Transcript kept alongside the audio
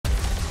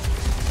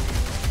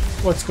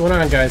What's going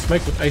on, guys?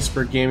 Mike with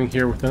Iceberg Gaming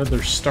here with another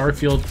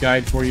Starfield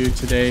guide for you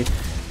today.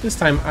 This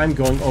time I'm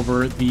going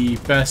over the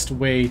best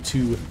way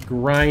to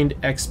grind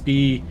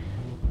XP.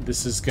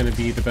 This is going to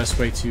be the best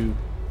way to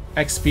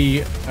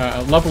XP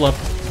level up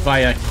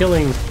via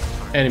killing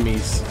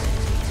enemies.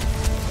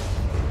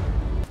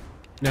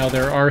 Now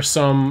there are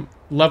some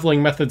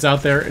leveling methods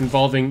out there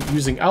involving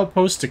using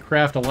outposts to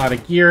craft a lot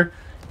of gear,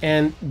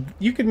 and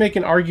you could make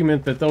an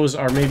argument that those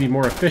are maybe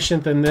more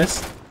efficient than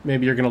this.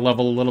 Maybe you're going to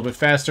level a little bit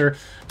faster,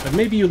 but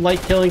maybe you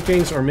like killing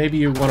things, or maybe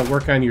you want to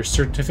work on your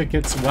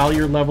certificates while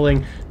you're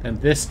leveling,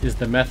 and this is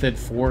the method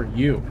for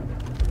you.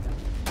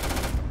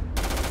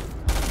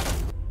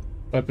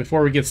 But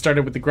before we get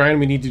started with the grind,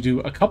 we need to do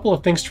a couple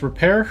of things to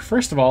prepare.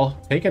 First of all,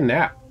 take a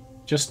nap.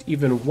 Just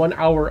even 1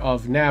 hour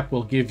of nap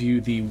will give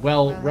you the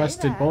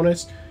well-rested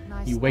bonus.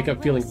 You wake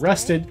up feeling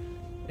rested,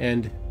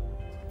 and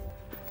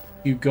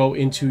you go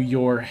into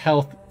your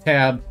health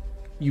tab.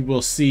 You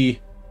will see,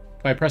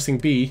 by pressing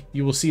B,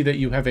 you will see that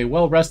you have a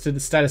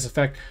well-rested status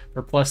effect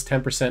for plus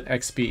 10%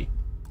 XP.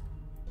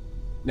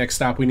 Next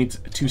stop, we need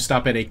to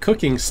stop at a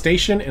cooking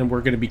station, and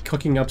we're going to be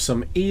cooking up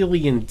some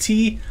alien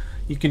tea.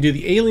 You can do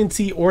the alien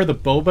tea or the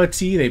boba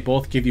tea. They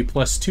both give you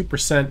plus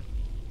 2%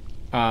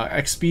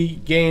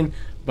 XP gain,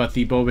 but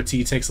the boba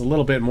tea takes a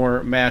little bit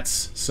more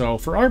mats. So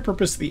for our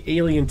purpose, the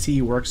alien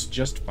tea works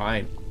just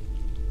fine.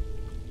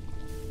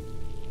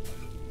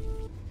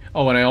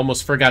 Oh, and I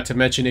almost forgot to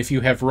mention, if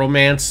you have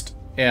romanced,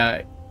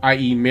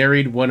 i.e.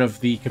 married one of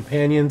the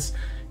companions,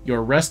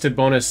 your rested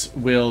bonus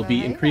will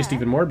be increased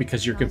even more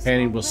because your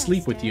companion will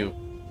sleep with you.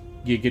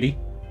 Giggity.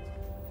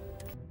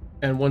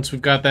 And once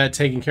we've got that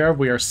taken care of,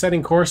 we are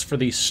setting course for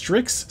the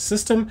Strix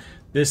system.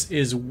 This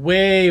is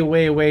way,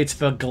 way, way to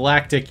the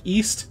galactic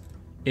east.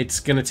 It's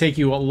going to take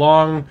you a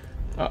lot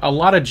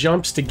of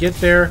jumps to get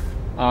there.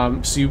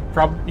 So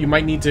you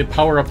might need to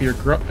power up your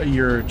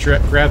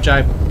grav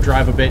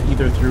drive a bit,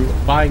 either through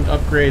buying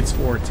upgrades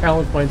or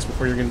talent points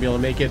before you're going to be able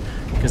to make it,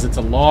 because it's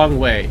a long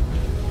way.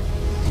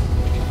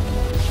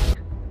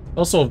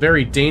 Also a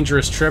very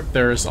dangerous trip.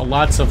 There's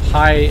lots of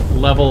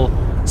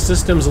high-level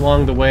systems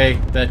along the way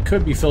that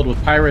could be filled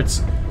with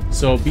pirates,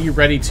 so be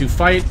ready to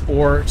fight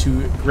or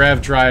to grav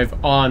drive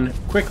on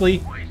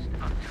quickly,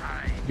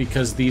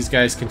 because these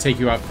guys can take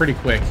you out pretty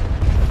quick.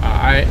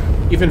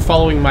 Even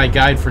following my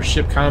guide for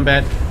ship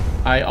combat,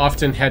 I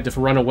often had to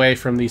run away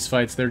from these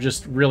fights. They're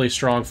just really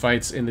strong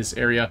fights in this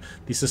area.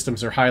 These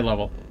systems are high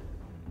level.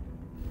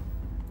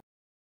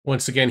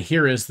 Once again,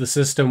 here is the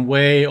system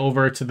way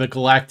over to the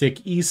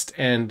galactic east,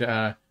 and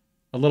a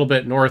little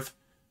bit north.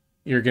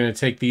 You're going to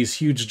take these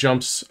huge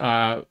jumps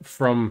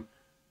from...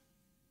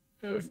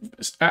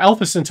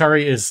 Alpha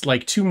Centauri is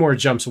like 2 more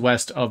jumps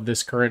west of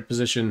this current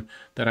position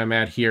that I'm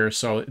at here,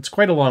 so it's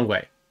quite a long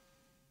way.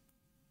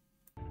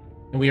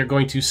 And we are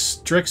going to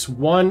Strix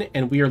 1,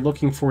 and we are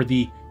looking for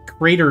the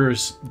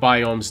Craters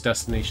biomes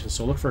destination.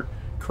 So look for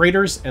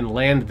craters and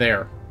land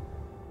there.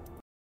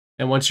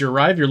 And once you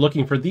arrive, you're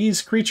looking for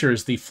these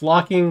creatures, the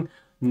flocking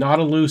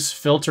Nautilus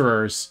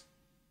filterers.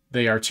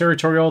 They are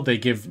territorial, they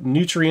give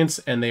nutrients,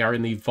 and they are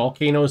in the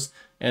volcanoes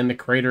and the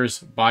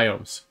craters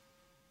biomes.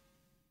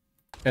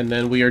 And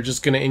then we are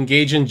just going to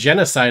engage in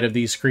genocide of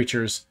these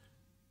creatures.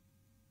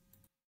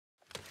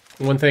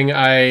 One thing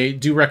I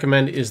do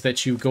recommend is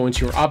that you go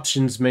into your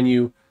options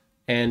menu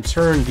and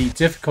turn the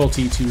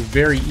difficulty to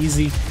very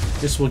easy.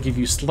 This will give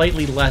you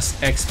slightly less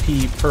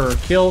XP per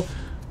kill,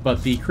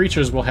 but the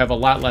creatures will have a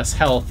lot less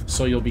health,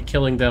 so you'll be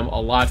killing them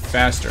a lot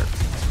faster.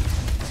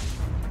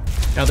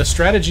 Now, the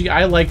strategy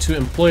I like to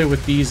employ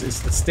with these is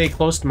to stay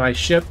close to my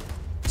ship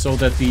so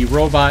that the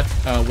robot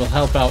will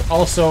help out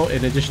also,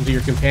 in addition to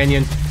your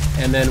companion.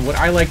 And then what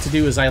I like to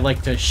do is I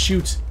like to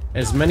shoot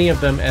as many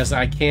of them as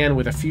I can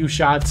with a few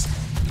shots,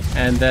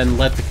 and then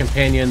let the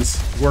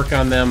companions work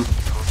on them.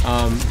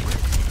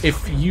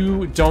 If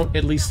you don't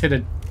at least hit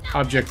an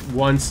object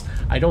once,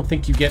 I don't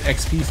think you get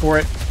XP for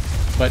it,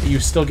 but you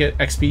still get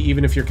XP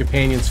even if your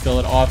companions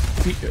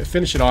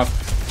finish it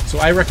off. So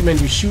I recommend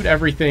you shoot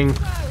everything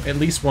at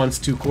least once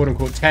to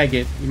quote-unquote tag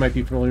it. You might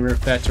be familiar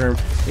with that term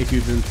if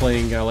you've been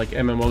playing like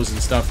MMOs and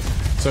stuff.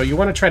 So you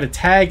want to try to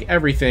tag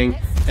everything,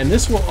 and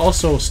this will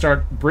also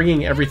start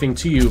bringing everything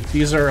to you.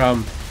 These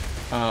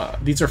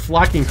are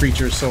flocking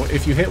creatures, so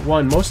if you hit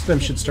one, most of them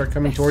should start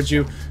coming towards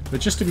you. But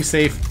just to be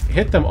safe,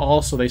 hit them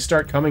all so they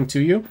start coming to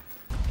you.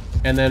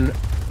 And then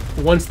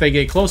once they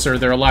get closer,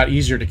 they're a lot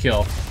easier to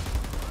kill.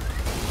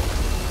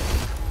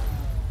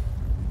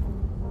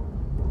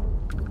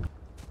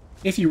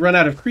 If you run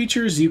out of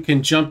creatures, you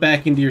can jump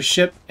back into your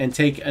ship and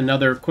take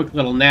another quick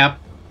little nap.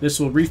 This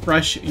will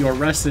refresh your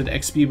rested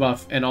XP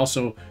buff and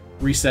also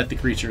reset the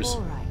creatures.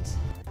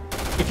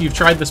 If you've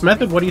tried this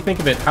method, what do you think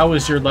of it? How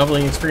was your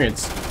leveling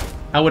experience?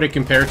 How would it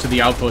compare to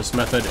the outpost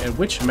method, and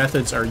which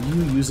methods are you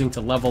using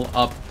to level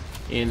up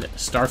in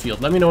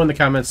Starfield? Let me know in the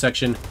comments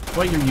section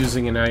what you're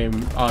using, and I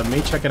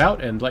may check it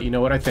out and let you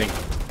know what I think.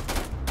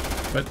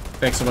 But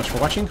thanks so much for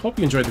watching. Hope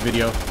you enjoyed the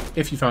video.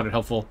 If you found it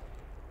helpful,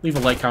 leave a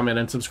like, comment,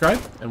 and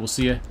subscribe, and we'll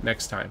see you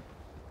next time.